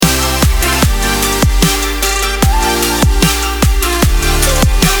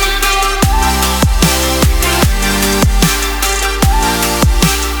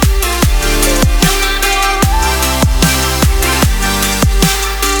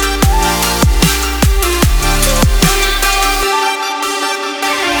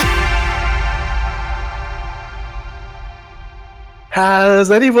Has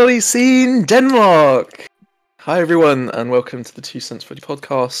anybody seen Denmark? Hi everyone, and welcome to the 2 Cents Footy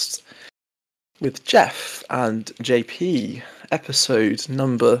podcast with Jeff and JP, episode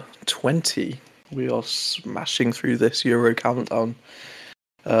number 20. We are smashing through this Euro countdown.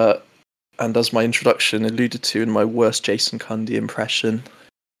 And as my introduction alluded to in my worst Jason Cundy impression,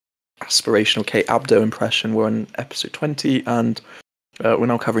 aspirational Kate Abdo impression, we're on episode 20, and we're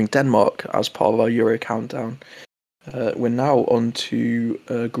now covering Denmark as part of our Euro countdown. We're now on to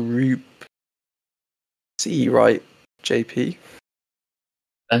Group C, right, JP?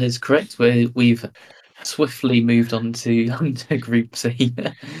 That is correct. We've swiftly moved on to Group C.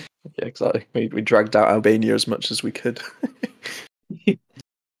 Yeah, exactly. We dragged out Albania as much as we could.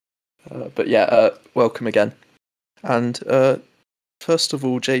 But yeah, welcome again. And first of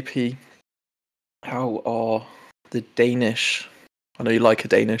all, JP, how are the Danish? I know you like a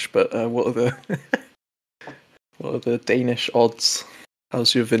Danish, but what are the Danish odds?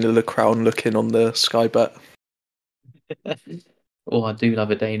 How's your vanilla crown looking on the Sky Bet? Oh, I do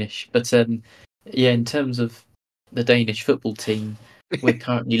love a Danish, but yeah, in terms of the Danish football team, we're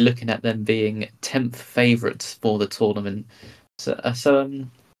currently looking at them being 10th favourites for the tournament. So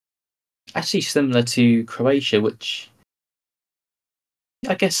actually similar to Croatia, which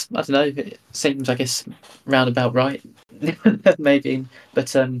I guess, I don't know, it seems, I guess, roundabout right, maybe.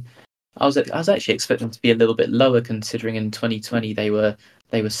 But I was actually expecting them to be a little bit lower, considering in 2020 they were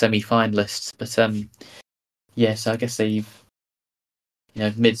semi-finalists. But yeah, so I guess they've,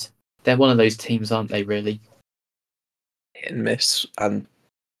 they're one of those teams, aren't they? Really, Hit and miss, and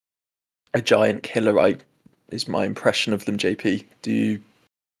a giant killer. Is my impression of them, JP. Do you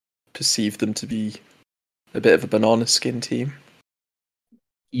perceive them to be a bit of a banana skin team?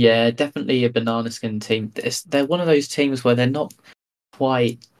 Yeah, definitely a banana skin team. They're one of those teams where they're not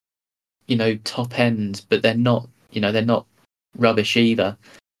quite, top end, but they're not rubbish either.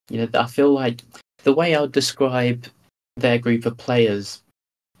 I feel like the way I would describe their group of players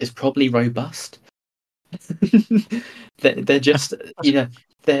is probably robust. they're just,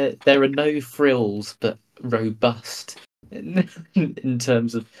 there are no frills, but robust in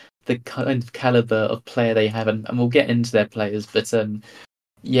terms of the kind of caliber of player they have, and we'll get into their players, but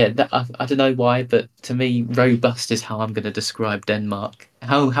yeah, I don't know why, but to me, robust is how I'm going to describe Denmark.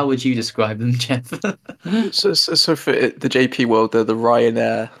 How would you describe them, Jeff? So for the JP world, they're the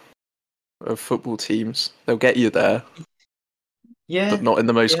Ryanair of football teams. They'll get you there, Yeah, but not in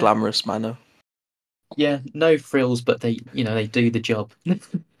the most glamorous manner. Yeah, no frills, but they do the job.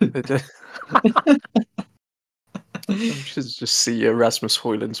 I should just see Erasmus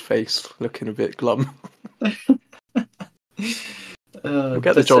Hoyland's face looking a bit glum. We'll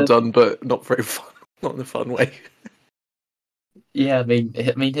get the job done, but not very fun. Not in a fun way. Yeah, I mean,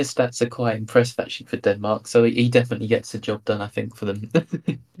 his stats are quite impressive actually for Denmark. So he definitely gets the job done, I think, for them.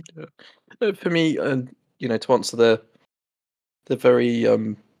 For me, to answer the very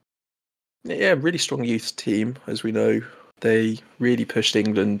really strong youth team, as we know, they really pushed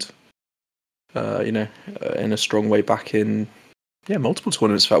England, in a strong way back in multiple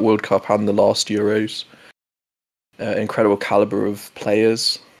tournaments, for that World Cup and the last Euros. Incredible caliber of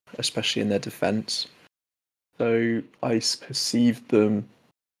players, especially in their defence. So I perceived them,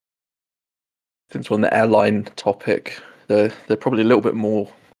 since we're on the airline topic, they're probably a little bit more,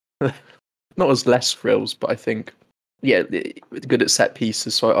 not as less frills, but I think, yeah, good at set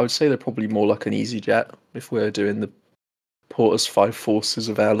pieces. So I would say they're probably more like an EasyJet if we're doing the Porter's Five Forces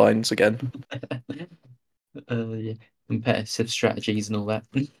of airlines again. Yeah, competitive strategies and all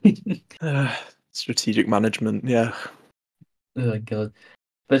that. Strategic management, yeah. Oh god!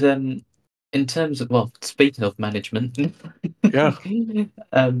 But in terms of, speaking of management, Yeah,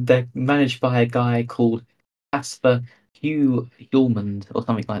 they're managed by a guy called Casper Hjulmand or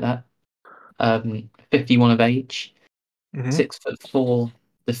something like that. 51 of age, 6'4"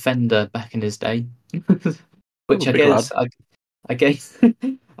 defender back in his day, which I guess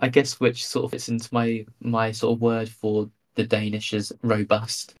I guess which sort of fits into my sort of word for the Danish as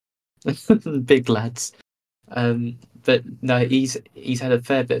robust, big lads. But no, he's had a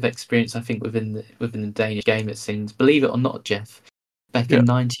fair bit of experience, I think, within the Danish game. It seems, believe it or not, Jeff, back in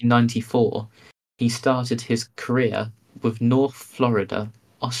 1994, he started his career with North Florida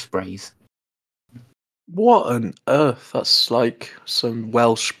Ospreys. What on earth? That's like some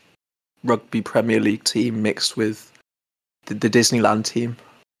Welsh Rugby Premier League team mixed with the Disneyland team.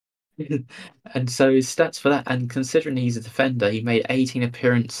 And so his stats for that, and considering he's a defender, he made 18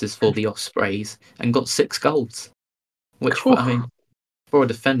 appearances for the Ospreys and got 6 goals. Which, cool. I mean, for a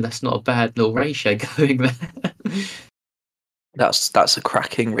defender, that's not a bad little ratio going there. That's a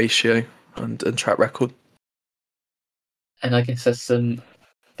cracking ratio and track record. And I guess that's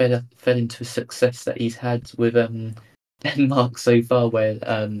fed into success that he's had with Denmark so far, where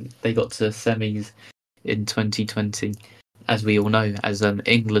they got to semis in 2020, as we all know, as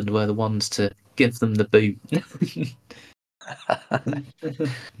England were the ones to give them the boot.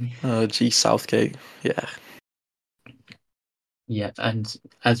 Oh, gee, Southgate. Yeah. Yeah, and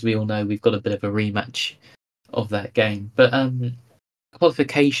as we all know, we've got a bit of a rematch of that game. But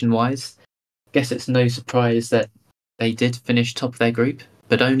qualification-wise, guess it's no surprise that they did finish top of their group,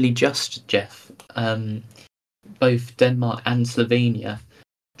 but only just, Jeff. Both Denmark and Slovenia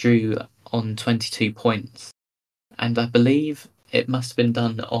drew on 22 points, and I believe it must have been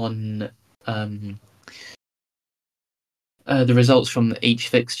done on the results from each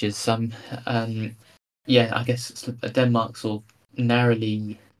fixtures. Yeah, I guess Denmark sort of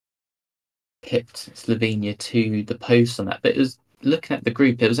narrowly pipped Slovenia to the post on that, but it was looking at the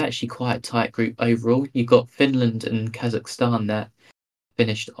group, it was actually quite a tight group overall. You got Finland and Kazakhstan that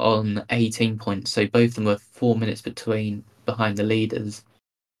finished on 18 points, so both of them were 4 minutes behind the leaders.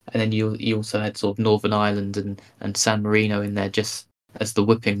 And then you also had sort of Northern Ireland and San Marino in there just as the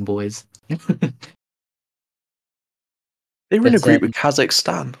whipping boys. They were in a group with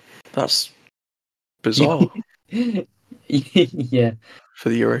Kazakhstan. That's bizarre. Yeah. For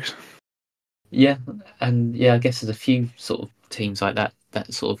the Euros. Yeah, and yeah, I guess there's a few sort of teams like that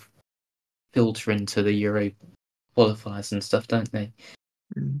sort of filter into the Euro qualifiers and stuff, don't they?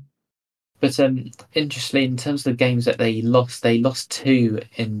 Mm. But interestingly, in terms of the games that they lost 2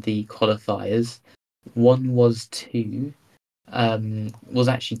 in the qualifiers. One was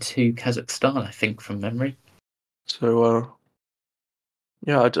actually to Kazakhstan, I think, from memory. So,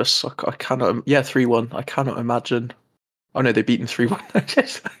 yeah, I cannot. Yeah, 3-1. I cannot imagine. Oh no, they beat them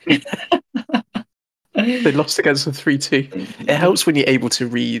 3-1. They lost against them 3-2. It helps when you're able to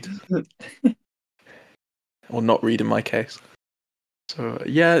read, or not read in my case. So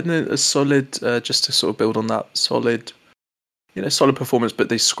yeah, a solid. Just to sort of build on that, solid performance. But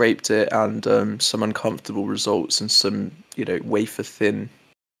they scraped it, and some uncomfortable results and some wafer thin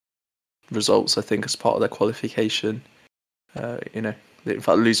results. I think as part of their qualification. In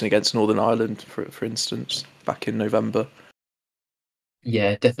fact, losing against Northern Ireland, for instance, back in November.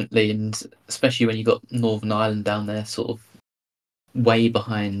 Yeah, definitely, and especially when you got Northern Ireland down there, sort of way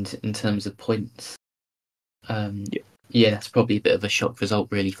behind in terms of points. Yeah, that's probably a bit of a shock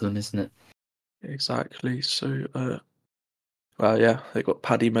result, really, for them, isn't it? Exactly. So, well, yeah, they got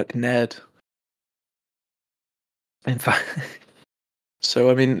Paddy McNaird. In fact,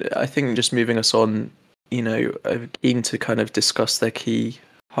 so I mean, I think just moving us on, I'm keen to kind of discuss their key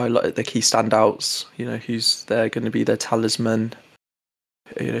standouts. Who's they're going to be their talisman.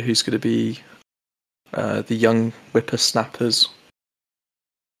 Who's going to be the young whippersnappers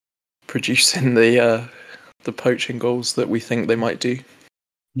producing the poaching goals that we think they might do.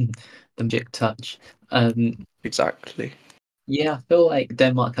 The magic touch. Exactly. Yeah, I feel like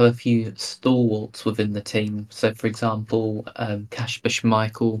Denmark have a few stalwarts within the team. So, for example, Kasper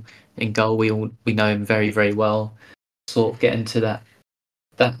Schmeichel in goal. We know him very, very well. Sort of get into that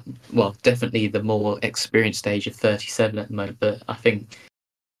definitely the more experienced stage of 37 at the moment. But I think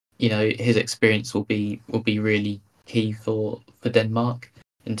his experience will be really key for Denmark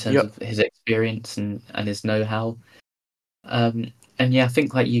in terms of his experience and his know-how. And yeah, I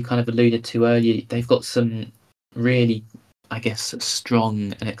think like you kind of alluded to earlier, they've got some really, I guess,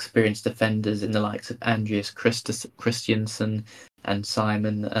 strong and experienced defenders in the likes of Andreas Christiansen and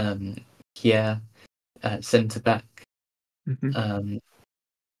Simon Kjær, centre back. Mm-hmm.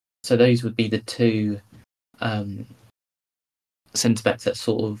 So those would be the two centre backs that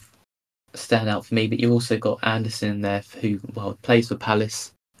sort of stand out for me. But you also got Anderson in there, who plays for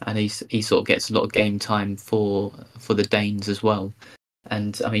Palace, and he sort of gets a lot of game time for the Danes as well.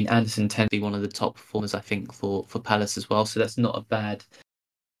 And I mean, Anderson tends to be one of the top performers, I think, for Palace as well. So that's not a bad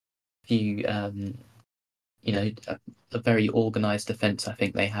few. A very organised defence. I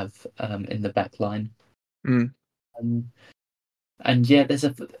think they have in the back line. Mm. And yeah, there's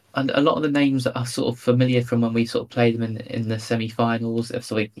a lot of the names that are sort of familiar from when we sort of played them in the semi-finals.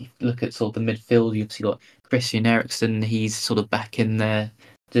 So we look at sort of the midfield, you've obviously got Christian Eriksen. He's sort of back in there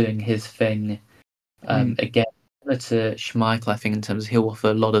doing his thing. Again, to Schmeichel, I think in terms of he'll offer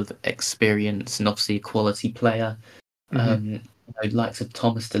a lot of experience and obviously a quality player. Likes of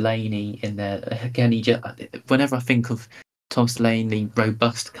Thomas Delaney in there. Again, whenever I think of Thomas Delaney,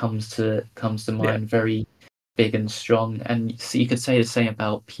 robust comes to mind. Yeah. Very big and strong, and so you could say the same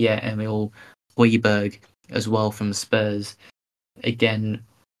about Pierre-Emile Højbjerg as well from Spurs. Again,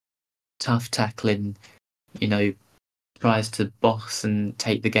 tough tackling, tries to boss and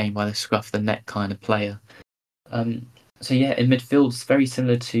take the game by the scruff of the neck kind of player. So yeah, in midfield, it's very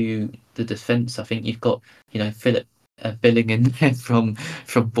similar to the defence. I think you've got Philip Billing in there from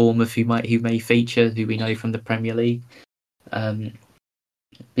Bournemouth, who may feature, who we know from the Premier League. But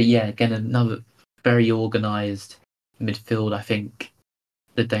yeah, again, another very organised midfield. I think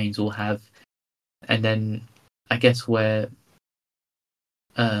the Danes will have, and then I guess where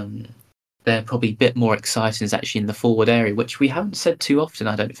they're probably a bit more exciting is actually in the forward area, which we haven't said too often,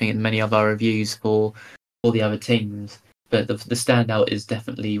 I don't think, in many of our reviews for the other teams. But the standout is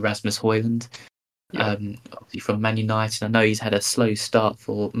definitely Rasmus Højlund, obviously from Man United. I know he's had a slow start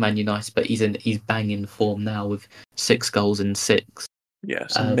for Man United, but he's banging form now with 6 goals in 6. Yeah,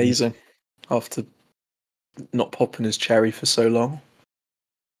 it's amazing after not popping his cherry for so long.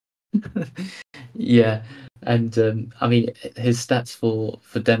 Yeah, and I mean his stats for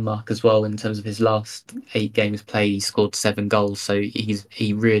Denmark as well in terms of his last 8 games played, he scored 7 goals. So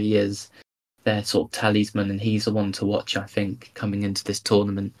he really is their sort of talisman, and he's the one to watch, I think, coming into this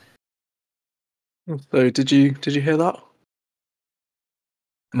tournament. So did you hear that?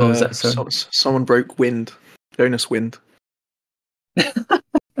 What was that? Sorry? Someone broke Wind, Jonas Wind.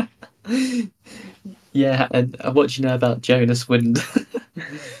 Yeah, and what do you know about Jonas Wind?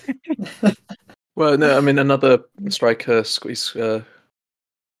 Well, no, I mean another striker,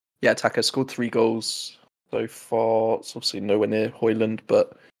 attacker scored 3 goals so far. It's obviously nowhere near Højlund,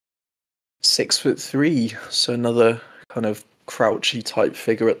 but 6'3", so another kind of crouchy type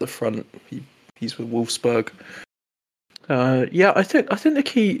figure at the front. He's with Wolfsburg. I think the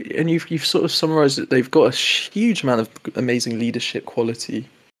key, and you've sort of summarised it. They've got a huge amount of amazing leadership quality,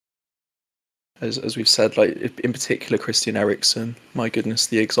 as we've said. Like in particular, Christian Eriksen. My goodness,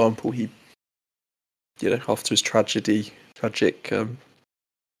 the example he, after his tragic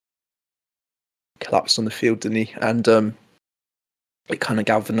collapsed on the field, didn't he? And it kind of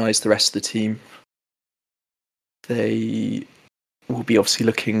galvanised the rest of the team. They will be obviously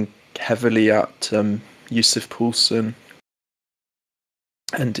looking heavily at Yusuf Poulsen.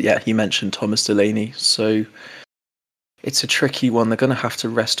 And yeah, he mentioned Thomas Delaney. So it's a tricky one. They're going to have to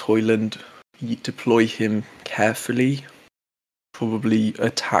rest Højlund, deploy him carefully, probably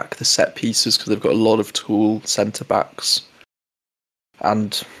attack the set pieces because they've got a lot of tall centre backs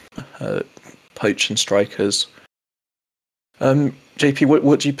and poaching strikers. JP,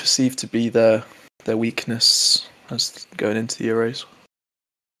 what do you perceive to be their weakness as going into the Euros?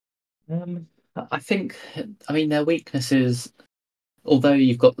 I think, their weakness is, although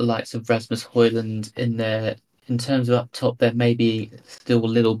you've got the likes of Rasmus Højlund in there, in terms of up top, they're maybe still a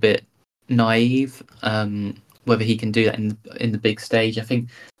little bit naive. Whether he can do that in the big stage. I think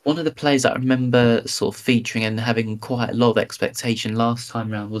one of the players that I remember sort of featuring and having quite a lot of expectation last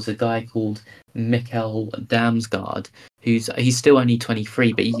time round was a guy called Mikkel Damsgaard, he's still only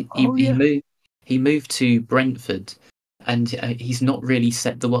 23, but he moved to Brentford, and he's not really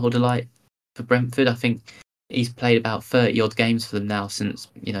set the world alight for Brentford. I think he's played about 30 odd games for them now since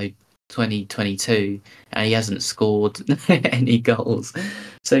 2022, and he hasn't scored any goals.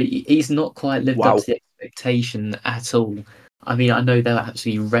 So he's not quite lived up to the expectation at all. I mean, I know they were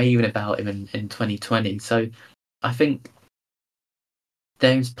absolutely raving about him in 2020. So I think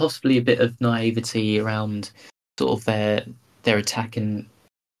there's possibly a bit of naivety around sort of their attacking,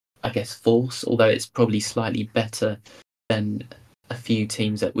 I guess, force, although it's probably slightly better than a few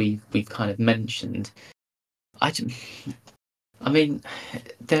teams that we've kind of mentioned. I mean,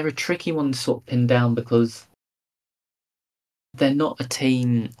 they're a tricky one to sort of pin down because they're not a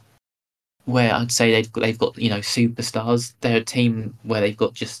team where I'd say they've got superstars. They're a team where they've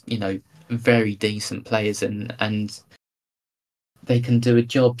got just very decent players and they can do a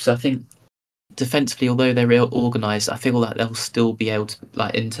job. So I think defensively, although they're organised, I feel like they'll still be able to,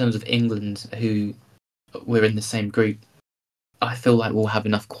 like in terms of England, who we're in the same group, I feel like we'll have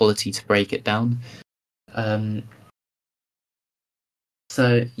enough quality to break it down.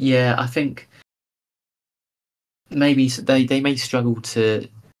 So yeah, I think maybe they may struggle to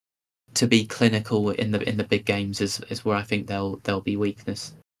be clinical in the big games is where I think they'll be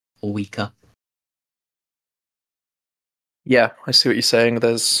weakness or weaker. Yeah, I see what you're saying.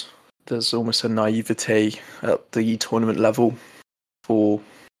 There's almost a naivete at the tournament level for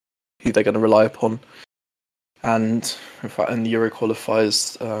who they're going to rely upon. And in fact, in the Euro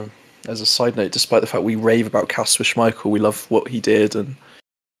qualifiers, as a side note, despite the fact we rave about Kasper Schmeichel, we love what he did, and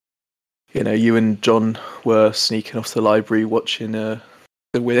you and John were sneaking off to the library watching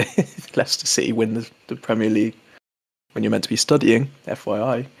Leicester City win the Premier League when you're meant to be studying,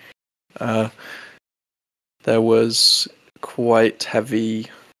 FYI. There was quite heavy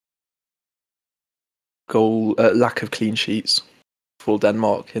lack of clean sheets for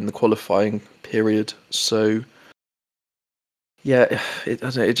Denmark in the qualifying period. So Yeah, I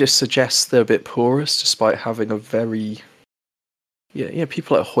don't know, it just suggests they're a bit porous, despite having a very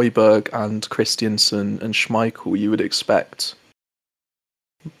people like Højbjerg and Christiansen and Schmeichel. You would expect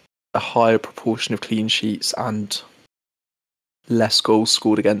a higher proportion of clean sheets and less goals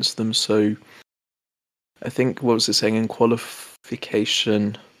scored against them. So I think, what was it saying in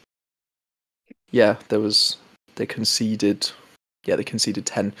qualification? Yeah, they conceded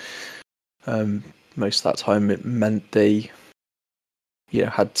 10. Most of that time it meant they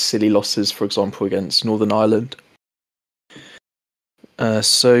had silly losses, for example, against Northern Ireland.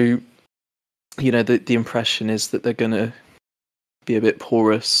 So the impression is that they're going to be a bit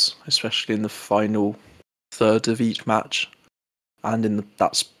porous, especially in the final third of each match and in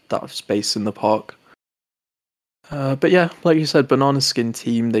that space in the park. But yeah, like you said, banana skin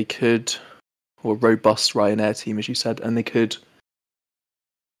team, they could, or robust Ryanair team, as you said, and they could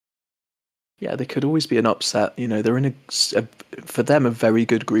always be an upset. They're in for them, a very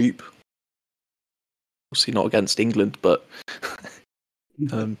good group. Obviously not against England, but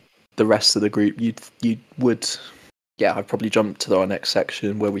the rest of the group, you would, I'd probably jump to our next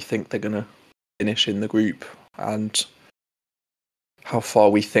section where we think they're going to finish in the group and how far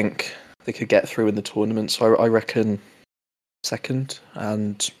we think they could get through in the tournament. So I reckon second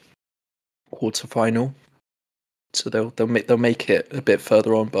and quarter-final. So they'll make it a bit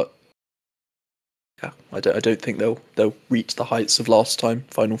further on, but yeah, I don't think they'll reach the heights of last time,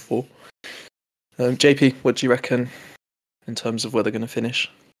 Final Four. JP, what do you reckon in terms of where they're going to finish?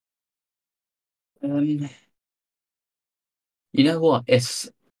 You know what? It's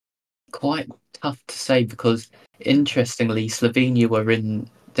quite tough to say because, interestingly, Slovenia were in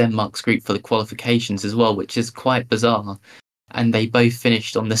Denmark's group for the qualifications as well, which is quite bizarre. And they both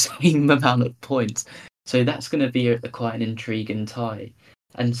finished on the same amount of points. So that's going to be quite an intriguing tie.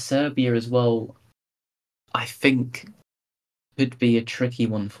 And Serbia as well, I think, could be a tricky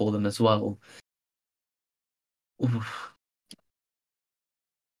one for them as well. Oof.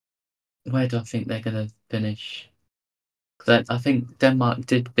 Where do I think they're going to finish? Because I think Denmark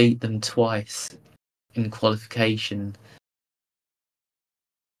did beat them twice in qualification.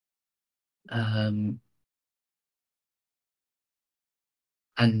 And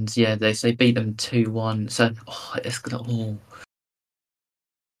yeah, they beat them 2-1. So it's gonna.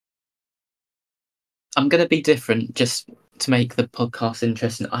 I'm gonna be different just to make the podcast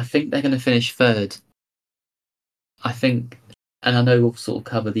interesting. I think they're gonna finish third. I think, and I know we'll sort of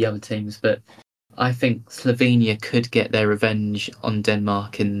cover the other teams, but I think Slovenia could get their revenge on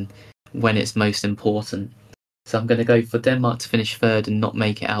Denmark when it's most important. So I'm going to go for Denmark to finish third and not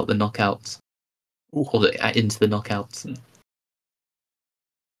make it out the knockouts. Ooh. Or into the knockouts.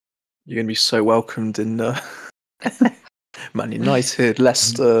 You're going to be so welcomed in Man United,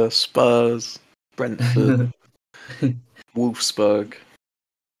 Leicester, Spurs, Brentford, Wolfsburg,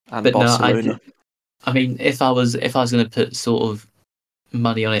 and Barcelona. No, I mean, if I was going to put sort of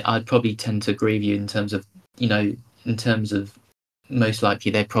money on it, I'd probably tend to agree with you in terms of, most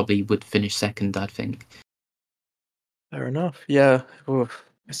likely they probably would finish second, I think. Fair enough. Yeah. Well,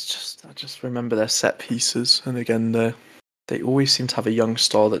 I just remember their set pieces, and again, they always seem to have a young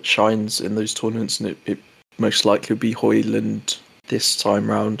star that shines in those tournaments, and it most likely would be Højlund this time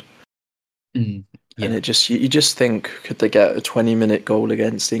round. Yeah. And it just you just think, could they get a 20-minute goal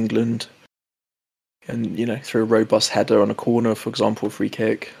against England? And through a robust header on a corner, for example, free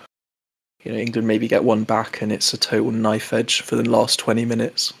kick. England maybe get one back, and it's a total knife edge for the last 20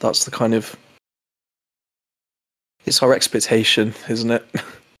 minutes. That's the kind of. It's our expectation, isn't it?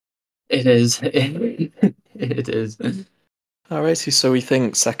 It is. It is. Alrighty, so we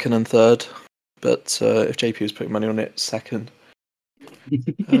think second and third, but if JP was putting money on it, second.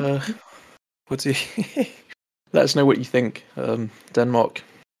 What do you? Let us know what you think. Denmark,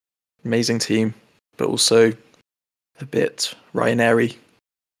 amazing team, but also a bit Ryanair-y.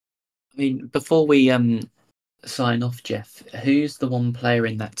 I mean, before we sign off, Jeff, who's the one player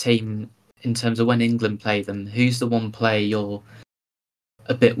in that team in terms of when England play them? Who's the one player you're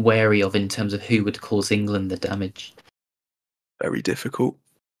a bit wary of in terms of who would cause England the damage? Very difficult.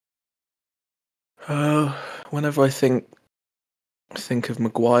 Whenever I think of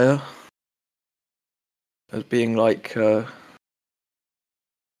Maguire as being like like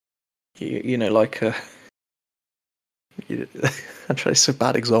a. I'm trying to say a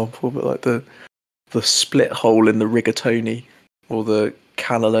bad example, but like the split hole in the rigatoni or the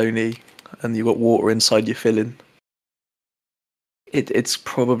cannelloni, and you've got water inside your filling. It's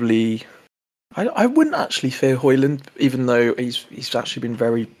probably. I wouldn't actually fear Højlund, even though he's actually been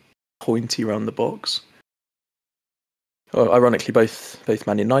very pointy around the box. Well, ironically, both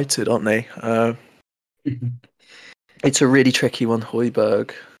Man United, aren't they? It's a really tricky one.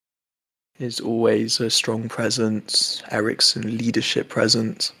 Højbjerg is always a strong presence. Eriksen, leadership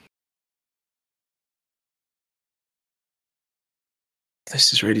presence.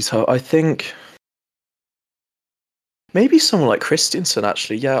 This is really tough. I think maybe someone like Christensen,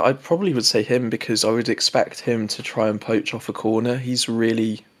 actually. Yeah, I probably would say him because I would expect him to try and poach off a corner. He's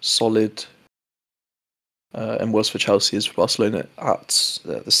really solid and was for Chelsea as Barcelona at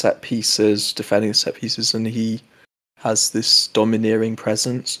the set pieces, defending the set pieces, and he has this domineering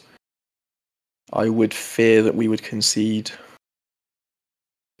presence. I would fear that we would concede,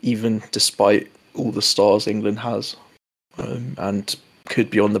 even despite all the stars England has, and could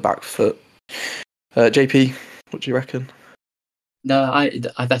be on the back foot. JP, what do you reckon? No, I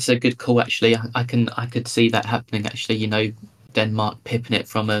that's a good call actually. I could see that happening actually. You know, Denmark pipping it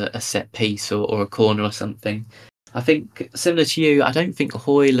from a set piece or a corner or something. I think similar to you, I don't think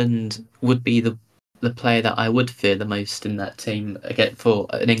Højlund would be the player that I would fear the most in that team again for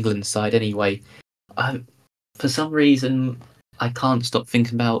an England side anyway. For some reason, I can't stop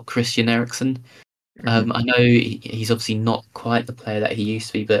thinking about Christian Eriksen. I know he's obviously not quite the player that he used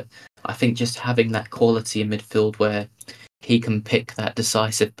to be, but I think just having that quality in midfield where he can pick that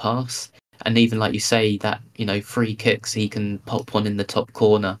decisive pass, and even like you say, that free kicks, he can pop one in the top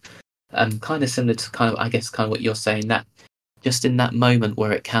corner. Kind of similar to kind of what you're saying, that just in that moment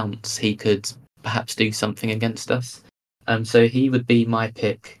where it counts, he could perhaps do something against us. So he would be my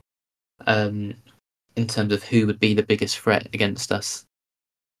pick in terms of who would be the biggest threat against us.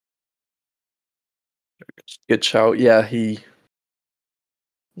 Good shout. Yeah,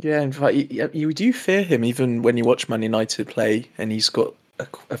 in fact, you do fear him even when you watch Man United play and he's got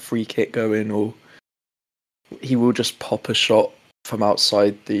a free kick going, or he will just pop a shot from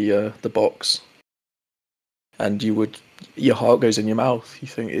outside the box, and your heart goes in your mouth. You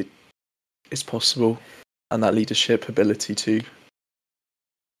think it's possible, and that leadership ability too.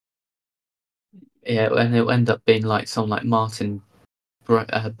 Yeah, and it'll end up being like someone like Martin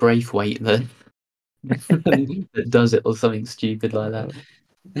Braithwaite that that does it, or something stupid like that.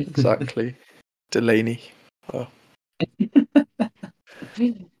 Exactly. Delaney. Oh.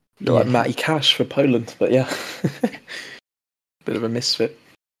 Yeah. Like Matty Cash for Poland, but yeah. Bit of a misfit.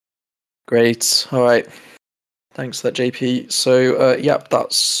 Great. All right. Thanks for that, JP. So,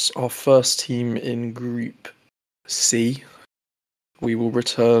 that's our first team in Group C. We will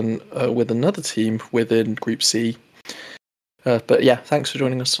return with another team within Group C. But yeah, thanks for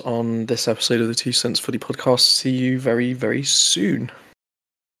joining us on this episode of the 2 Cents Footy Podcast. See you very, very soon.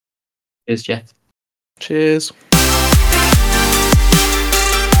 Cheers, Jeff. Cheers.